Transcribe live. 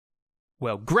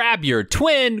Well, grab your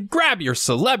twin, grab your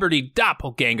celebrity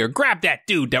doppelganger, grab that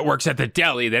dude that works at the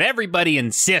deli that everybody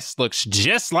insists looks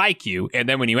just like you, and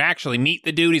then when you actually meet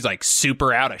the dude, he's like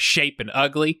super out of shape and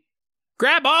ugly.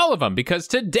 Grab all of them, because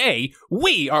today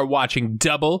we are watching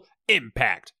Double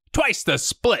Impact. Twice the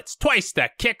splits, twice the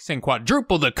kicks, and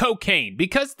quadruple the cocaine,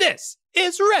 because this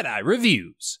is Redeye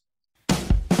Reviews.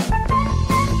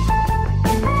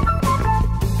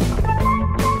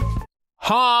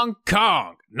 Hong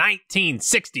Kong,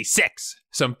 1966.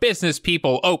 Some business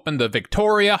people opened the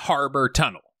Victoria Harbor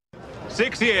Tunnel.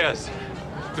 6 years,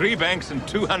 3 banks, and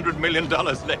 $200 million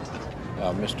left.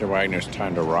 Mr. Wagner's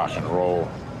time to rock and roll.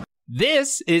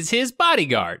 This is his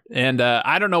bodyguard, and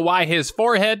I don't know why his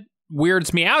forehead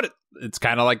weirds me out. It's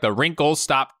kind of like the wrinkles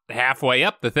stopped halfway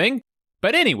up the thing.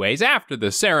 But anyways, after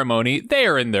the ceremony, they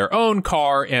are in their own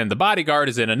car, and the bodyguard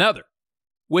is in another.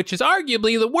 Which is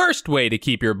arguably the worst way to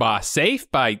keep your boss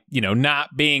safe by,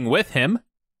 not being with him.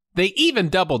 They even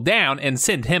double down and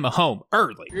send him home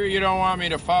early. You don't want me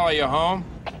to follow you home?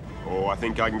 Oh, I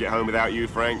think I can get home without you,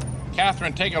 Frank.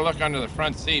 Catherine, take a look under the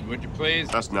front seat, would you please?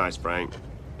 That's nice, Frank.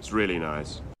 It's really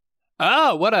nice.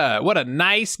 Oh, what a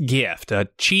nice gift. A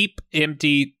cheap,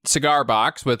 empty cigar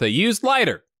box with a used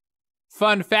lighter.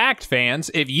 Fun fact,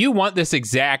 fans, if you want this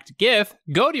exact gift,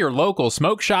 go to your local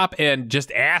smoke shop and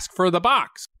just ask for the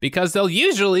box, because they'll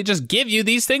usually just give you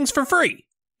these things for free.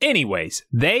 Anyways,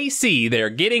 they see they're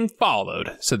getting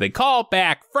followed, so they call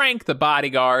back Frank the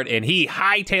bodyguard, and he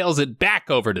hightails it back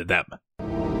over to them.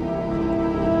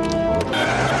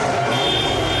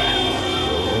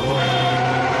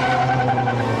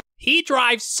 He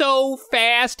drives so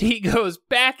fast, he goes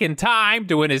back in time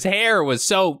to when his hair was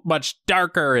so much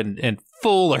darker and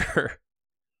fuller.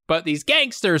 But these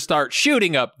gangsters start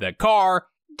shooting up the car.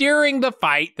 During the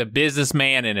fight, the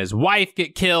businessman and his wife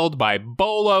get killed by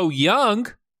Bolo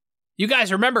Yeung. You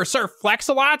guys remember Sir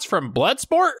Flex-a-Lots from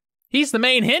Bloodsport? He's the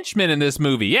main henchman in this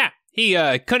movie, yeah. He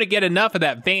couldn't get enough of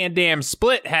that Van Damme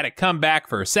split, had to come back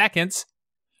for seconds.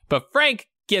 But Frank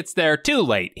gets there too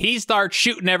late. He starts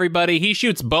shooting everybody. He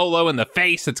shoots Bolo in the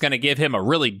face. It's going to give him a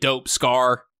really dope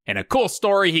scar and a cool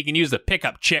story he can use to pick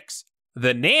up chicks.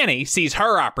 The nanny sees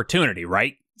her opportunity,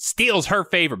 right? Steals her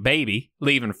favorite baby,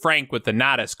 leaving Frank with the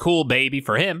not as cool baby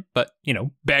for him. But,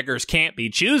 beggars can't be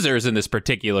choosers in this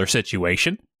particular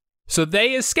situation. So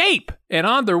they escape, and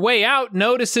on their way out,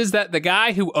 notices that the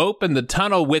guy who opened the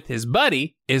tunnel with his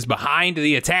buddy is behind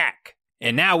the attack.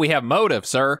 And now we have motive,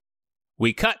 sir.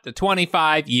 We cut to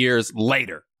 25 years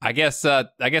later. I guess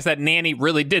that nanny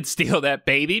really did steal that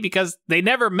baby because they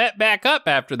never met back up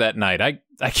after that night.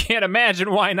 I can't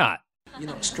imagine why not.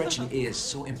 Stretching is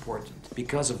so important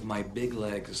because of my big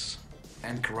legs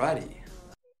and karate.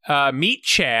 Meet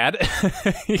Chad.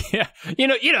 Yeah, you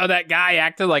know that guy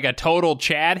acted like a total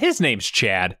Chad. His name's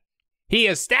Chad. He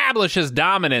establishes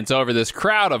dominance over this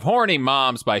crowd of horny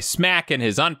moms by smacking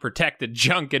his unprotected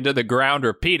junk into the ground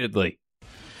repeatedly.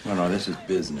 No, this is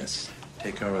business.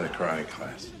 Take over the karate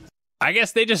class. I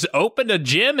guess they just opened a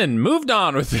gym and moved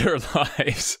on with their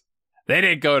lives. They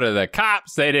didn't go to the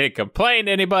cops. They didn't complain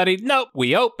to anybody. Nope,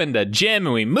 we opened a gym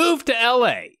and we moved to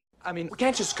L.A. We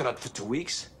can't just cut out for 2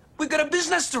 weeks. We've got a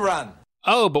business to run.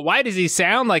 Oh, but why does he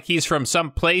sound like he's from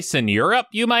some place in Europe,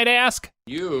 you might ask?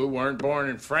 You weren't born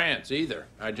in France either.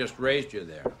 I just raised you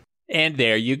there. And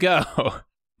there you go.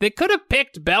 They could have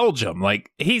picked Belgium. Like,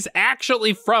 he's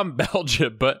actually from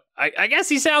Belgium, but I guess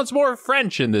he sounds more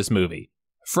French in this movie.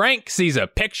 Frank sees a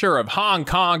picture of Hong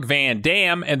Kong Van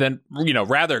Damme and then,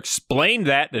 rather explain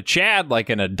that to Chad like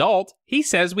an adult. He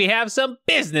says we have some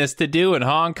business to do in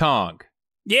Hong Kong.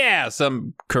 Yeah,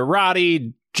 some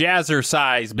karate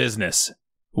jazzercise business.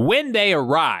 When they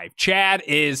arrive, Chad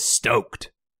is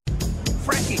stoked.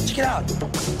 Frankie, check it out.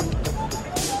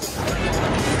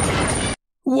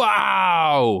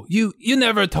 Wow, you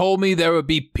never told me there would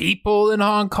be people in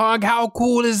Hong Kong. How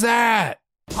cool is that?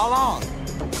 How long?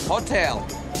 Hotel.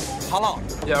 How long?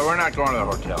 Yeah, we're not going to the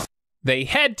hotel. They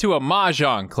head to a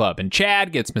mahjong club, and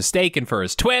Chad gets mistaken for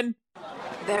his twin.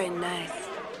 Very nice.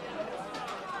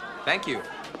 Thank you.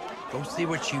 Go see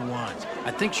what she wants.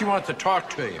 I think she wants to talk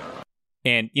to you.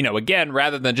 And, again,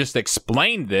 rather than just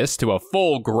explain this to a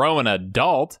full-grown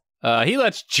adult, he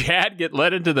lets Chad get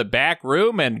led into the back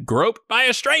room and groped by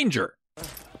a stranger.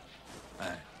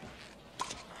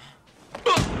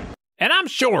 And I'm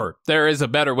sure there is a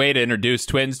better way to introduce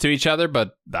twins to each other,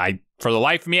 but for the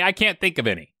life of me, I can't think of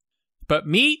any. But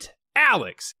meet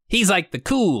Alex. He's like the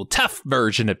cool, tough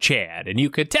version of Chad, and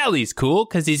you could tell he's cool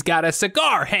because he's got a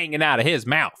cigar hanging out of his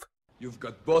mouth. You've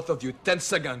got both of you 10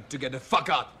 seconds to get the fuck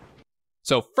out.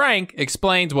 So Frank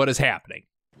explains what is happening.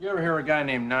 You ever hear a guy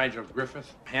named Nigel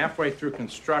Griffith? Halfway through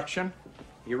construction,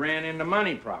 He ran into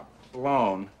money problems.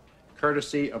 Loan,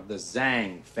 courtesy of the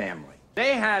Zhang family.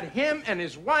 They had him and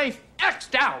his wife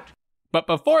X'd out. But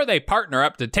before they partner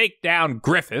up to take down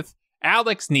Griffith,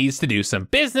 Alex needs to do some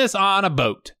business on a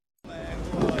boat.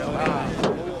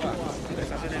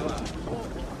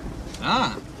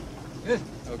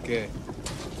 Okay.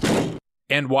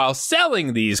 And while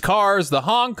selling these cars, the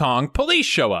Hong Kong police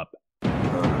show up.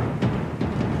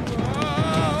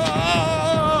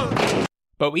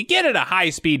 But we get in a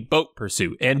high-speed boat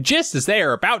pursuit, and just as they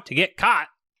are about to get caught,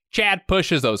 Chad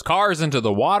pushes those cars into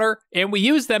the water, and we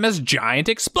use them as giant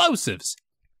explosives.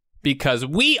 Because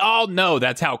we all know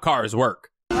that's how cars work.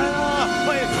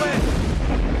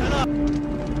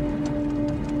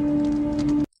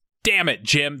 Damn it,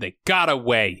 Jim, they got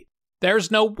away.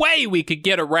 There's no way we could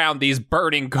get around these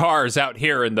burning cars out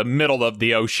here in the middle of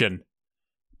the ocean.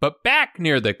 But back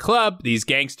near the club, these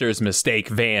gangsters mistake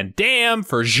Van Damme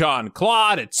for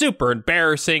Jean-Claude. It's super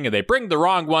embarrassing, and they bring the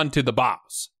wrong one to the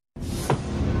boss.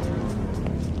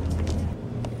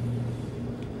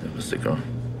 That was the car.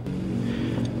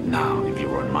 Now, if you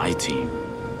were on my team,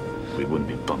 we wouldn't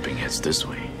be bumping heads this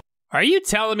way. Are you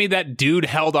telling me that dude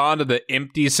held on to the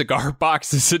empty cigar box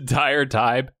this entire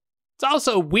time? It's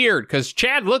also weird, because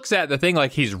Chad looks at the thing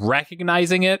like he's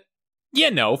recognizing it. You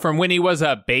know, from when he was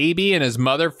a baby and his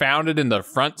mother found it in the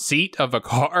front seat of a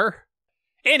car.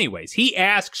 Anyways, he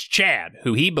asks Chad,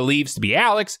 who he believes to be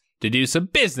Alex, to do some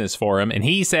business for him, and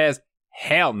he says,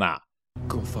 hell nah.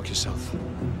 Go fuck yourself.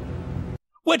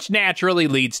 Which naturally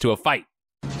leads to a fight.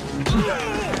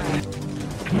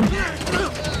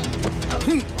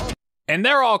 And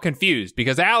they're all confused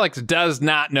because Alex does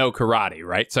not know karate,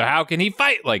 right? So how can he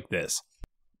fight like this?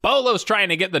 Bolo's trying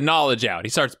to get the knowledge out. He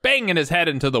starts banging his head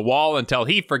into the wall until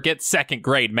he forgets second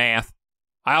grade math.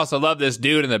 I also love this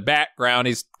dude in the background.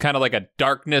 He's kind of like a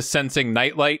darkness sensing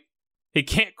nightlight. He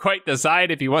can't quite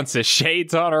decide if he wants his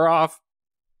shades on or off.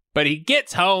 But he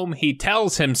gets home, he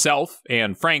tells himself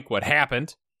and Frank what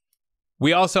happened.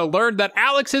 We also learned that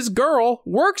Alex's girl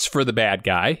works for the bad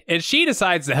guy, and she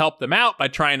decides to help them out by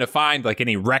trying to find like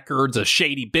any records of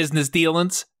shady business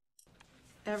dealings.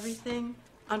 Everything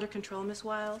under control, Miss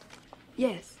Wilde?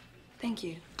 Yes, thank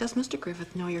you. Does Mr.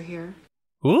 Griffith know you're here?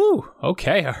 Ooh,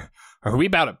 okay. Are we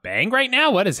about to bang right now?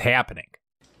 What is happening?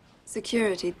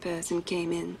 Security person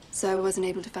came in, so I wasn't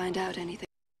able to find out anything.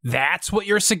 That's what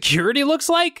your security looks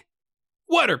like?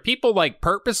 What, are people like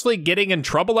purposely getting in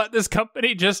trouble at this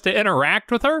company just to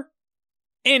interact with her?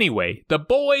 Anyway, the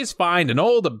boys find an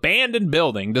old abandoned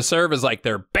building to serve as like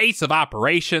their base of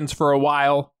operations for a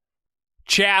while.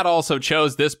 Chad also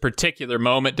chose this particular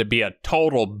moment to be a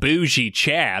total bougie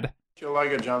Chad. Your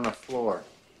luggage on the floor.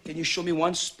 Can you show me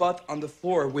one spot on the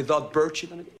floor without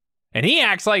birching on it? And he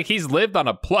acts like he's lived on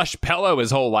a plush pillow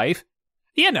his whole life.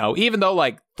 You know, even though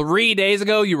like 3 days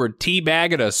ago you were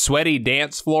teabagging a sweaty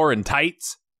dance floor in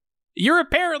tights. You're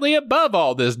apparently above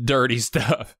all this dirty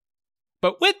stuff.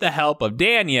 But with the help of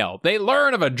Danielle, they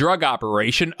learn of a drug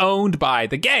operation owned by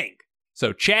the gang.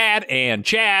 So Chad and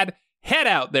Chad head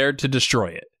out there to destroy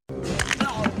it.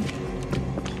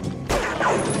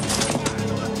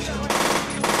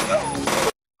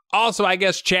 Also, I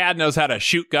guess Chad knows how to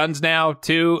shoot guns now,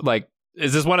 too. Like,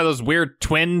 is this one of those weird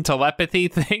twin telepathy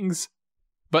things?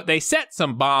 But they set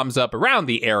some bombs up around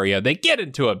the area. They get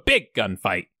into a big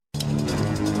gunfight.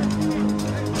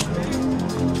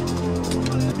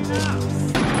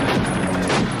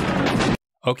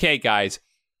 Okay, guys,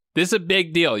 this is a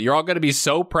big deal. You're all going to be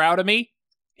so proud of me.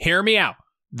 Hear me out.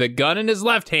 The gun in his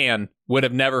left hand would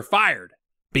have never fired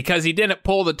because he didn't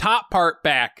pull the top part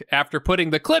back after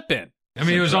putting the clip in. I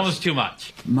mean, it was almost too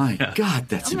much. My God,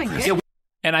 that's impressive.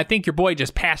 And I think your boy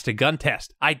just passed a gun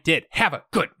test. I did. Have a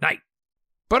good night.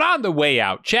 But on the way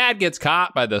out, Chad gets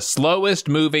caught by the slowest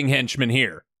moving henchman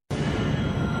here.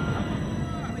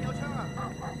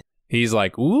 He's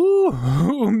like,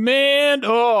 ooh, man,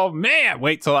 oh, man.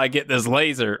 Wait till I get this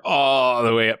laser all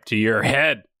the way up to your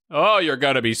head. Oh, you're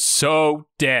gonna be so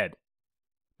dead.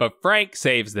 But Frank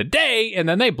saves the day, and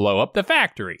then they blow up the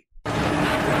factory.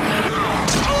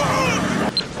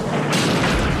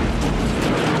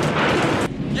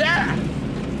 Yeah!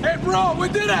 Hey, bro, we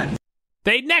did it!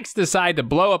 They next decide to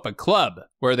blow up a club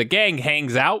where the gang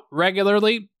hangs out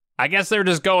regularly. I guess they're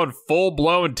just going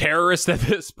full-blown terrorist at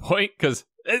this point, because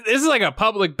this is like a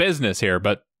public business here,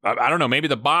 but I don't know, maybe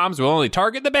the bombs will only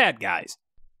target the bad guys.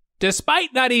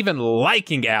 Despite not even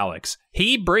liking Alex,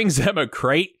 he brings them a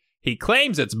crate, he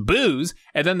claims it's booze,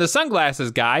 and then the sunglasses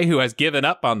guy, who has given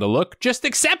up on the look, just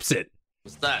accepts it.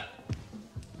 What's that?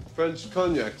 French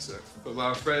cognac, sir, from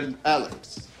our friend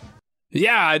Alex.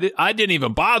 Yeah, I didn't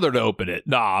even bother to open it.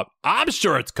 Nah, I'm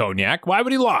sure it's cognac. Why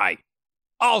would he lie?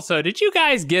 Also, did you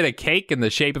guys get a cake in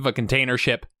the shape of a container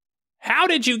ship? How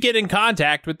did you get in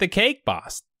contact with the cake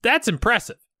boss? That's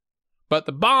impressive. But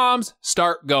the bombs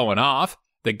start going off.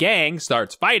 The gang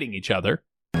starts fighting each other.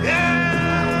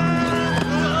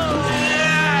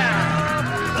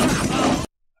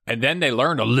 And then they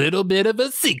learn a little bit of a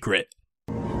secret.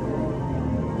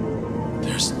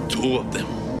 There's 2 of them.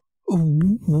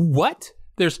 What?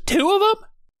 There's 2 of them?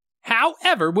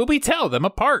 However will we tell them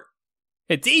apart?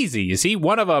 It's easy, you see.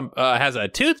 One of them has a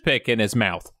toothpick in his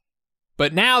mouth.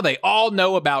 But now they all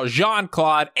know about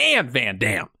Jean-Claude and Van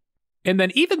Damme. And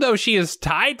then even though she is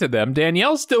tied to them,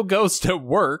 Danielle still goes to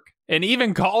work and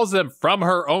even calls them from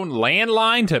her own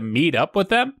landline to meet up with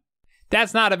them.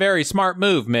 That's not a very smart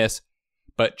move, miss.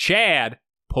 But Chad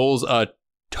pulls a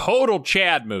total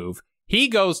Chad move. He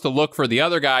goes to look for the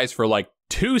other guys for like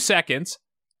 2 seconds,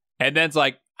 and then's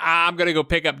like, I'm going to go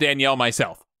pick up Danielle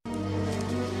myself.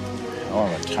 All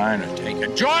the time to take a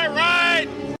joyride!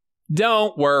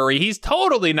 Don't worry, he's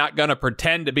totally not going to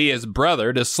pretend to be his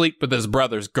brother to sleep with his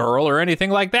brother's girl or anything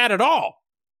like that at all.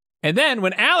 And then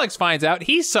when Alex finds out,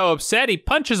 he's so upset he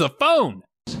punches a phone.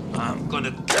 I'm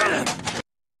gonna get him.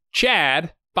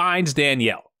 Chad finds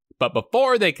Danielle, but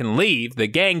before they can leave, the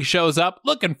gang shows up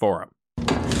looking for him.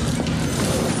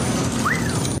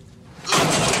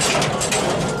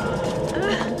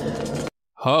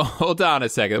 Oh, hold on a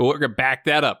second. We're going to back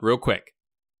that up real quick.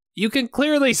 You can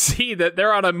clearly see that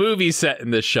they're on a movie set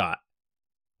in this shot.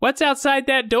 What's outside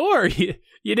that door? You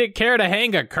didn't care to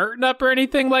hang a curtain up or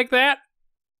anything like that?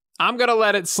 I'm going to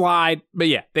let it slide, but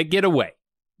yeah, they get away.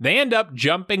 They end up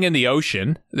jumping in the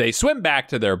ocean. They swim back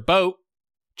to their boat.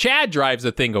 Chad drives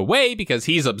the thing away because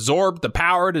he's absorbed the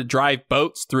power to drive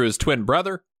boats through his twin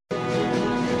brother.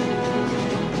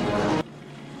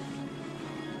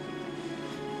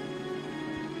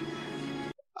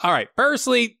 All right,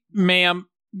 firstly, ma'am,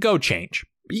 go change.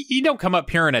 You don't come up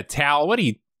here in a towel. What are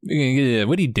you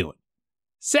doing?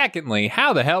 Secondly,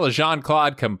 how the hell is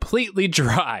Jean-Claude completely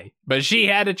dry? But she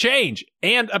had to change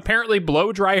and apparently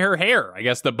blow dry her hair. I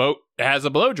guess the boat has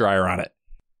a blow dryer on it.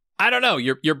 I don't know.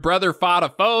 Your brother fought a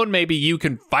phone. Maybe you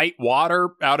can fight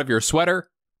water out of your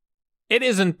sweater. It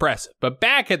is impressive. But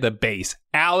back at the base,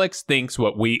 Alex thinks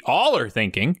what we all are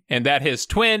thinking, and that his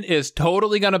twin is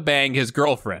totally going to bang his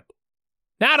girlfriend.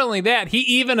 Not only that, he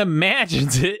even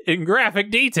imagines it in graphic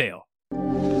detail.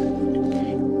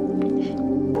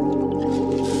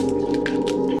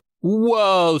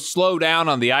 Whoa, slow down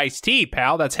on the iced tea,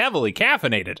 pal. That's heavily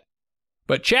caffeinated.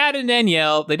 But Chad and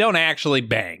Danielle, they don't actually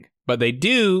bang, but they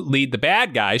do lead the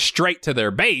bad guys straight to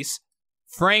their base.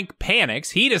 Frank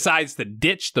panics. He decides to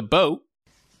ditch the boat.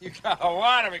 You got a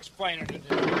lot of explaining to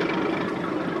do.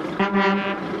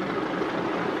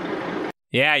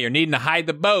 Yeah, you're needing to hide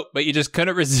the boat, but you just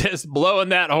couldn't resist blowing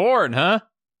that horn, huh?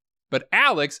 But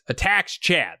Alex attacks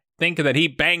Chad, thinking that he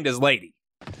banged his lady.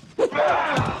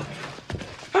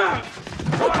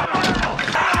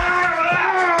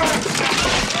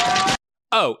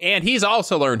 Oh, and he's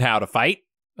also learned how to fight,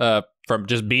 from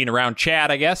just being around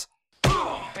Chad, I guess.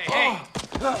 Hey,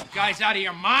 you guys out of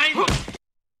your mind?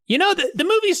 You know, the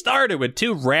movie started with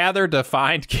 2 rather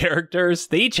defined characters.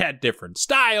 They each had different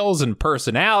styles and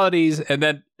personalities, and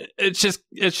then it's just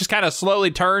kind of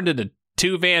slowly turned into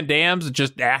 2 Van Dammes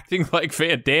just acting like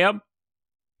Van Damme.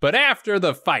 But after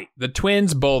the fight, the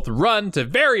twins both run to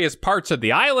various parts of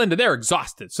the island and they're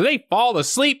exhausted, so they fall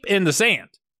asleep in the sand.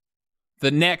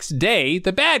 The next day,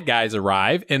 the bad guys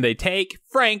arrive and they take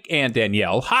Frank and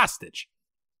Danielle hostage.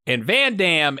 And Van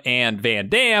Damme and Van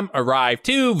Damme arrive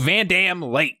too Van Damme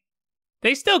late.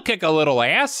 They still kick a little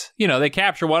ass. You know, they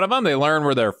capture one of them, they learn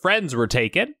where their friends were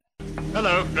taken.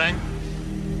 Hello, Frank.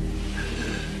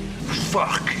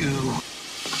 Fuck you.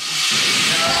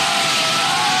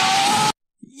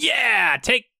 Yeah,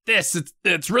 take this.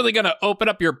 It's really gonna open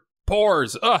up your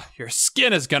pores. Ugh, your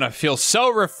skin is gonna feel so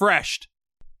refreshed.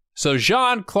 So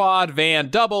Jean-Claude Van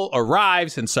Double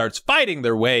arrives and starts fighting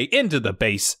their way into the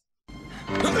base.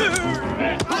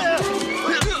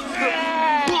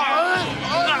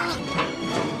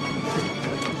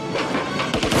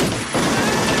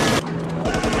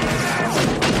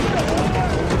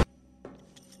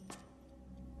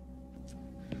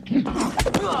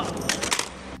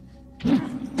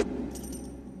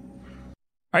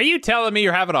 Are you telling me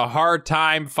you're having a hard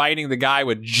time fighting the guy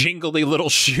with jingly little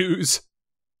shoes?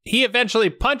 He eventually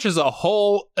punches a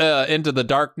hole into the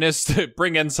darkness to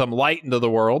bring in some light into the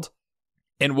world.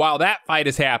 And while that fight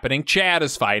is happening, Chad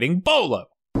is fighting Bolo.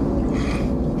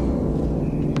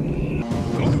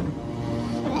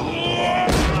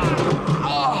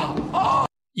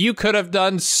 You could have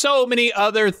done so many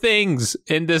other things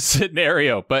in this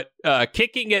scenario, but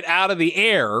kicking it out of the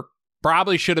air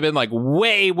probably should have been like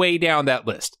way, way down that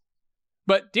list.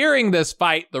 But during this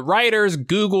fight, the writers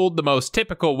Googled the most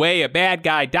typical way a bad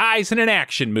guy dies in an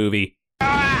action movie.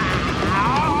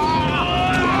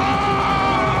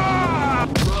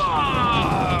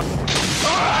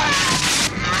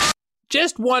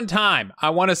 Just one time, I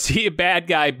want to see a bad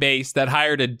guy base that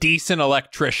hired a decent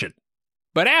electrician.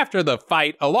 But after the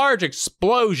fight, a large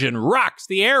explosion rocks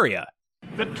the area.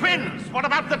 The twins! What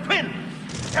about the twins?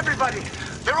 Everybody,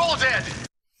 they're all dead.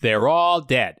 They're all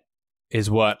dead,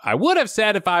 is what I would have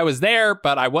said if I was there,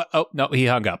 but oh, no, he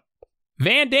hung up.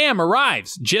 Van Damme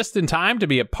arrives just in time to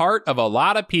be a part of a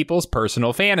lot of people's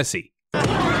personal fantasy.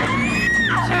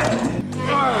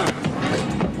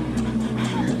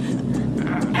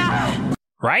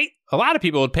 Right? A lot of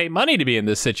people would pay money to be in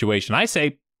this situation. I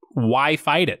say, why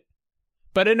fight it?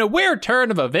 But in a weird turn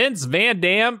of events, Van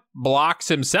Damme blocks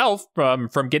himself from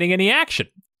getting any action.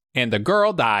 And the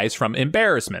girl dies from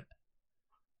embarrassment.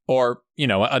 Or,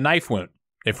 a knife wound,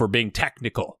 if we're being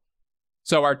technical.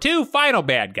 So our two final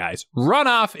bad guys run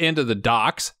off into the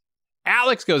docks.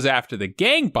 Alex goes after the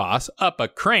gang boss up a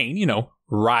crane,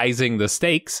 rising the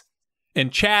stakes.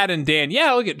 And Chad and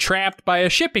Danielle get trapped by a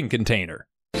shipping container.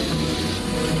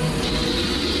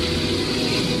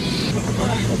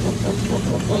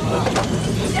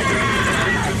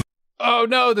 Oh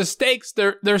no, the stakes,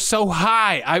 they're so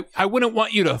high. I wouldn't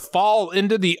want you to fall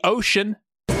into the ocean.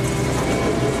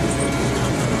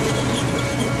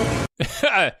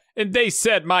 And they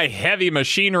said my heavy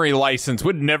machinery license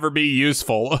would never be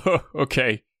useful.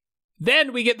 Okay.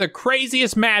 Then we get the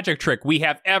craziest magic trick we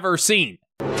have ever seen.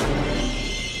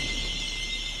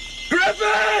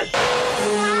 Griffin!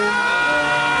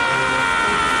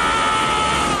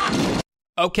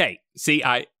 Okay, see,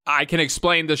 I can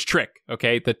explain this trick,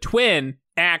 okay? The twin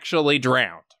actually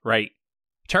drowned, right?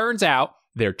 Turns out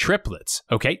they're triplets,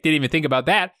 okay? Didn't even think about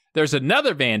that. There's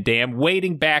another Van Damme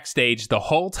waiting backstage the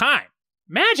whole time.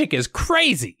 Magic is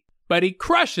crazy, but he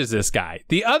crushes this guy.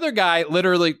 The other guy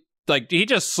literally, he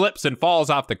just slips and falls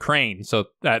off the crane, so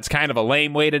that's kind of a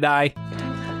lame way to die.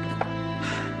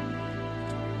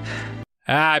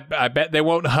 I bet they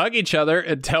won't hug each other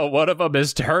until one of them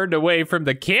is turned away from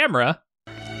the camera.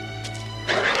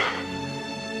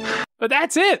 But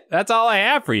that's it. That's all I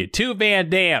have for you. 2 Van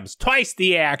Dammes, twice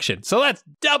the action. So let's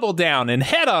double down and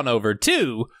head on over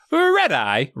to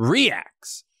Redeye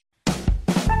Reacts.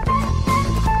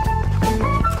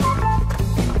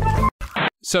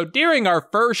 So during our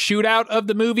first shootout of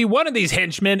the movie, one of these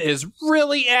henchmen is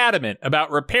really adamant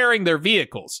about repairing their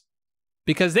vehicles.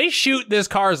 Because they shoot this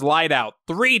car's light out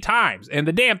 3 times, and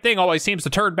the damn thing always seems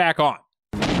to turn back on.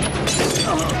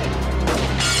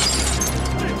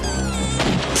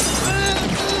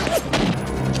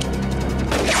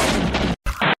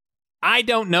 I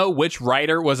don't know which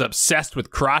writer was obsessed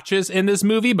with crotches in this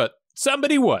movie, but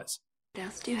somebody was. What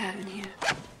else do you have in here?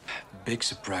 Big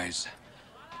surprise.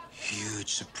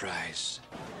 Huge surprise.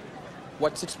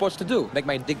 What's it supposed to do? Make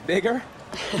my dick bigger?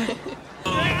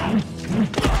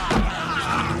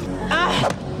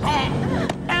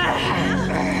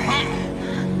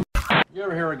 You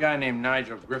ever hear a guy named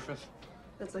Nigel Griffith?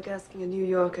 That's like asking a New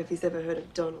Yorker if he's ever heard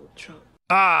of Donald Trump.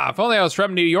 If only I was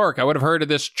from New York, I would have heard of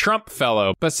this Trump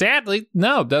fellow. But sadly,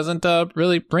 no, doesn't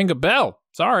really ring a bell.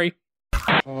 Sorry.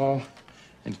 Paul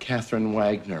and Catherine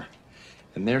Wagner,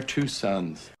 and their 2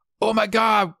 sons. Oh my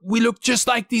God, we look just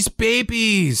like these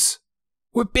babies.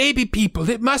 We're baby people.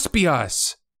 It must be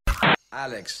us.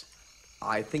 Alex,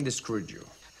 I think they screwed you.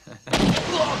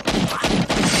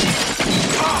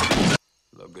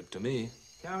 Look good to me.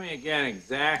 Tell me again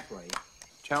exactly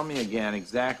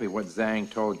what Zhang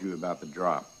told you about the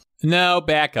drop. No,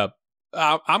 back up.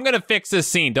 I'm going to fix this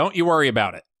scene. Don't you worry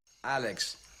about it.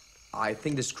 Alex, I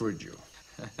think they screwed you.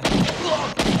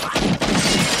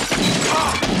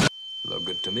 Look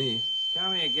good to me.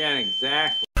 Tell me again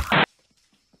exactly.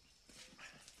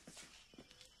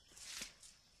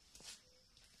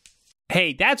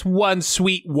 Hey, that's one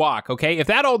sweet walk, okay? If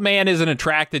that old man isn't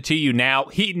attracted to you now,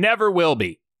 he never will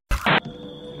be.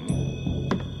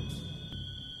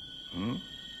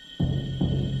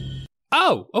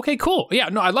 Oh, okay, cool. Yeah,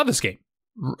 no, I love this game.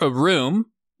 A room,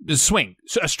 a swing,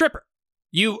 a stripper.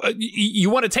 You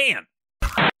want a tan.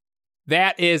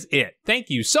 That is it. Thank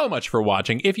you so much for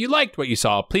watching. If you liked what you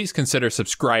saw, please consider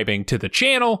subscribing to the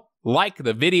channel, like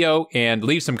the video, and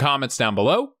leave some comments down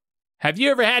below. Have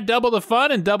you ever had double the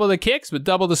fun and double the kicks with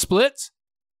double the splits?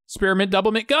 Spearmint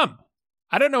double mint gum.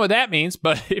 I don't know what that means,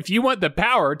 but if you want the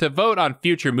power to vote on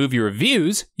future movie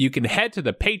reviews, you can head to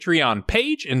the Patreon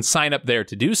page and sign up there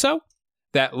to do so.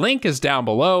 That link is down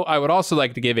below. I would also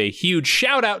like to give a huge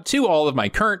shout out to all of my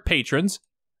current patrons.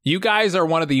 You guys are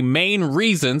one of the main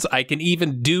reasons I can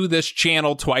even do this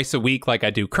channel twice a week like I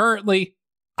do currently.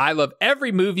 I love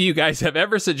every movie you guys have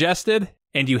ever suggested,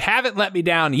 and you haven't let me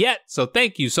down yet, so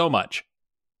thank you so much.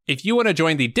 If you want to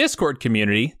join the Discord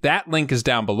community, that link is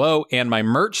down below, and my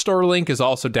merch store link is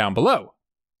also down below.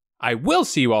 I will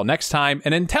see you all next time,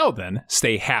 and until then,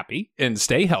 stay happy and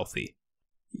stay healthy.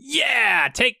 Yeah,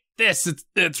 take this.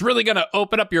 It's really gonna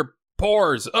open up your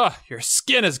pores. Ugh, your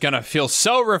skin is gonna feel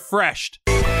so refreshed.